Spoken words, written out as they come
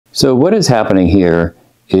So what is happening here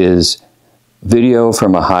is video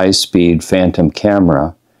from a high-speed phantom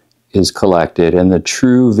camera is collected, and the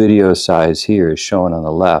true video size here is shown on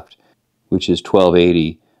the left, which is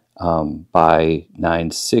 1280 by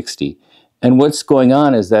 960. And what's going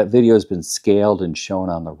on is that video has been scaled and shown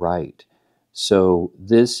on the right. So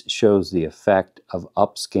this shows the effect of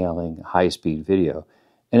upscaling high-speed video.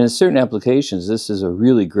 And in certain applications, this is a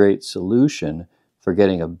really great solution for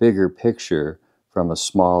getting a bigger picture from a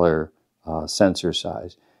smaller sensor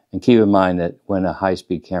size. And keep in mind that when a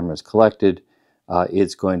high-speed camera is collected,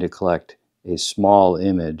 it's going to collect a small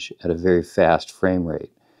image at a very fast frame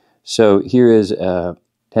rate. So here is a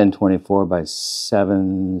 1024 by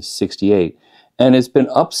 768, and it's been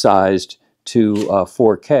upsized to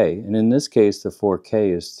 4K. And in this case, the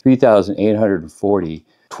 4K is 3840,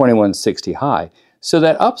 2160 high. So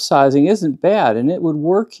that upsizing isn't bad, and it would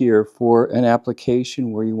work here for an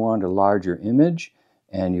application where you wanted a larger image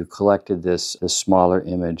and you collected this smaller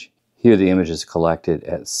image. Here the image is collected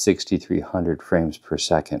at 6300 frames per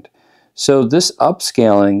second. So this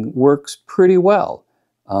upscaling works pretty well,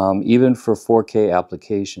 even for 4K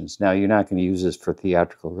applications. Now you're not going to use this for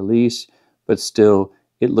theatrical release, but still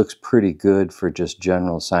it looks pretty good for just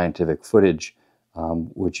general scientific footage,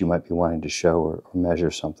 which you might be wanting to show or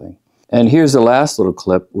measure something. And here's the last little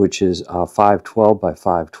clip, which is 512 by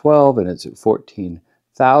 512, and it's at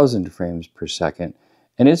 14,000 frames per second.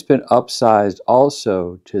 And it's been upsized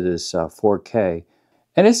also to this 4K.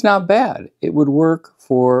 And it's not bad. It would work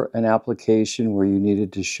for an application where you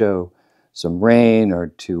needed to show some rain or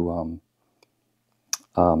to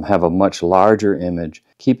have a much larger image.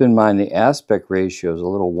 Keep in mind the aspect ratio is a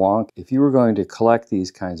little wonky. If you were going to collect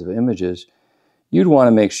these kinds of images, you'd want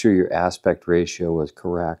to make sure your aspect ratio was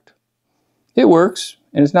correct. It works,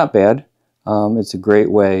 and it's not bad. It's a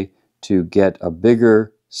great way to get a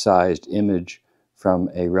bigger sized image from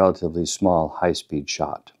a relatively small high-speed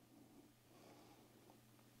shot.